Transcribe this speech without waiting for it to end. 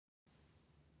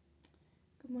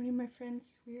morning, my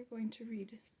friends. We are going to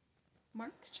read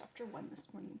Mark chapter 1 this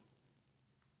morning.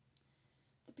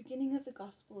 The beginning of the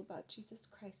gospel about Jesus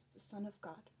Christ, the Son of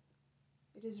God.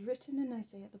 It is written in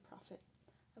Isaiah the prophet,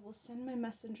 I will send my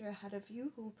messenger ahead of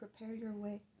you who will prepare your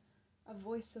way. A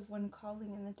voice of one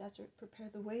calling in the desert, prepare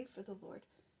the way for the Lord,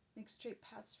 make straight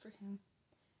paths for him.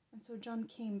 And so John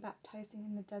came, baptizing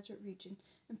in the desert region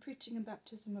and preaching a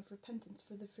baptism of repentance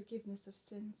for the forgiveness of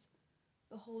sins.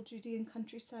 The whole Judean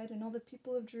countryside and all the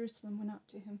people of Jerusalem went out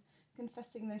to him,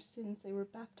 confessing their sins. They were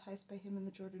baptized by him in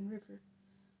the Jordan River.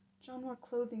 John wore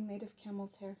clothing made of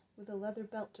camel's hair, with a leather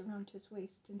belt around his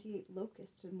waist, and he ate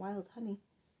locusts and wild honey.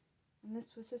 And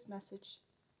this was his message: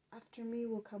 After me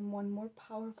will come one more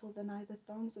powerful than I, the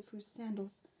thongs of whose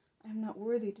sandals I am not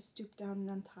worthy to stoop down and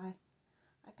untie.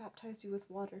 I baptize you with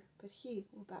water, but he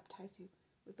will baptize you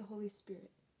with the Holy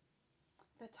Spirit.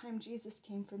 At that time Jesus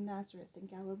came from Nazareth in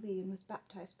Galilee and was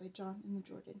baptized by John in the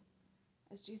Jordan.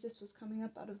 As Jesus was coming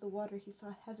up out of the water, he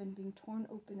saw heaven being torn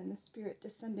open and the Spirit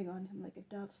descending on him like a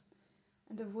dove.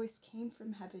 And a voice came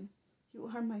from heaven, You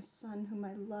are my Son, whom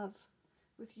I love.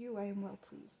 With you I am well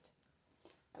pleased.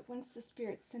 At once the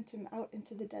Spirit sent him out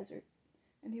into the desert,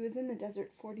 and he was in the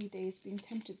desert 40 days, being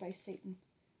tempted by Satan.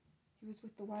 He was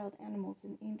with the wild animals,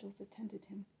 and angels attended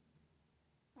him.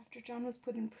 After John was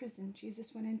put in prison,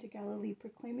 Jesus went into Galilee,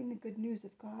 proclaiming the good news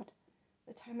of God.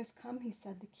 The time has come, he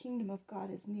said, the kingdom of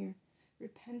God is near.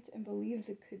 Repent and believe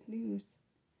the good news.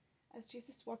 As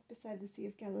Jesus walked beside the Sea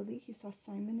of Galilee, he saw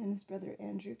Simon and his brother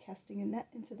Andrew casting a net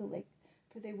into the lake,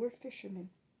 for they were fishermen.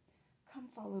 Come,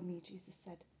 follow me, Jesus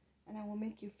said, and I will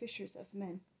make you fishers of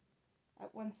men.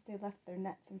 At once they left their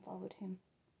nets and followed him.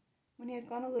 When he had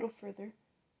gone a little further,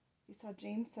 he saw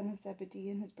James, son of Zebedee,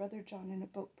 and his brother John in a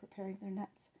boat preparing their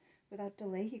nets. Without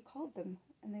delay he called them,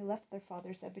 and they left their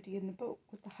father Zebedee in the boat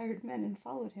with the hired men and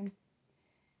followed him.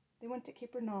 They went to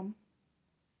Capernaum,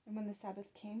 and when the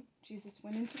Sabbath came, Jesus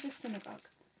went into the synagogue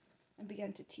and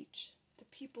began to teach. The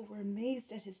people were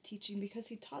amazed at his teaching, because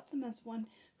he taught them as one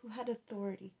who had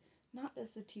authority, not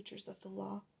as the teachers of the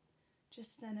law.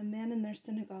 Just then a man in their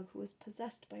synagogue who was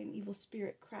possessed by an evil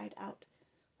spirit cried out,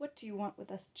 What do you want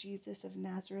with us, Jesus of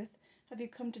Nazareth? Have you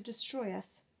come to destroy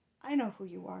us? I know who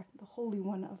you are, the Holy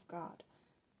One of God.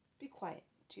 Be quiet,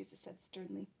 Jesus said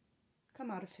sternly.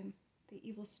 Come out of him. The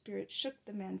evil spirit shook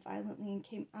the man violently and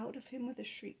came out of him with a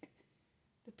shriek.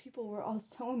 The people were all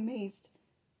so amazed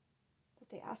that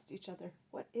they asked each other,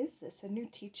 What is this, a new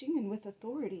teaching and with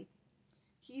authority?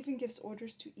 He even gives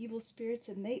orders to evil spirits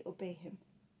and they obey him.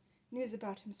 News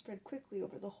about him spread quickly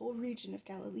over the whole region of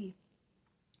Galilee.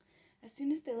 As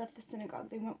soon as they left the synagogue,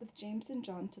 they went with James and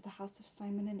John to the house of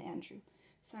Simon and Andrew.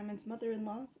 Simon's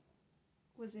mother-in-law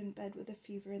was in bed with a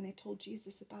fever, and they told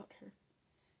Jesus about her.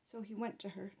 So he went to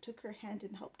her, took her hand,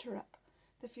 and helped her up.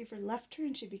 The fever left her,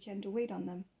 and she began to wait on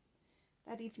them.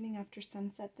 That evening after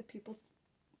sunset, the people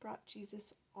brought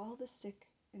Jesus all the sick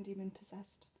and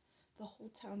demon-possessed. The whole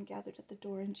town gathered at the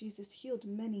door, and Jesus healed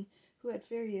many who had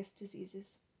various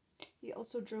diseases. He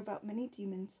also drove out many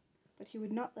demons, but he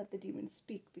would not let the demons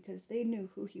speak, because they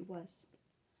knew who he was.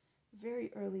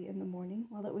 Very early in the morning,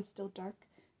 while it was still dark,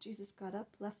 Jesus got up,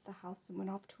 left the house, and went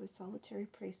off to a solitary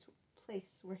place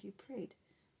where he prayed.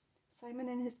 Simon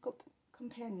and his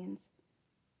companions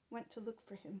went to look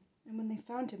for him, and when they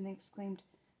found him, they exclaimed,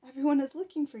 Everyone is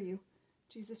looking for you.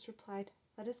 Jesus replied,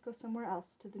 Let us go somewhere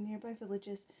else, to the nearby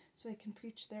villages, so I can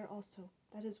preach there also.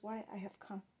 That is why I have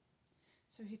come.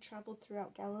 So he traveled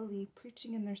throughout Galilee,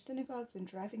 preaching in their synagogues and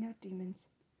driving out demons.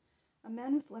 A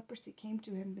man with leprosy came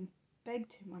to him and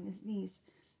begged him on his knees,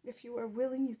 If you are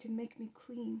willing, you can make me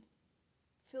clean.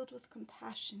 Filled with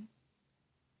compassion,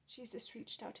 Jesus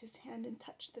reached out his hand and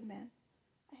touched the man.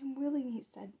 I am willing, he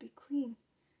said, be clean.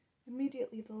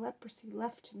 Immediately the leprosy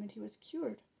left him and he was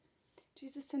cured.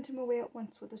 Jesus sent him away at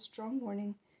once with a strong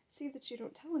warning. See that you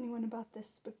don't tell anyone about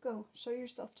this, but go, show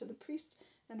yourself to the priest,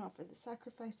 and offer the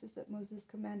sacrifices that Moses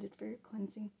commanded for your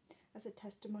cleansing as a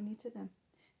testimony to them.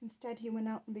 Instead, he went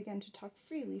out and began to talk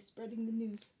freely, spreading the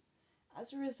news.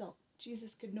 As a result,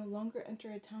 Jesus could no longer enter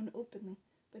a town openly,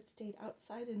 but stayed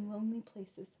outside in lonely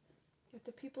places. Yet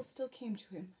the people still came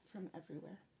to him from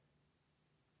everywhere.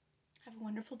 Have a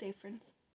wonderful day, friends.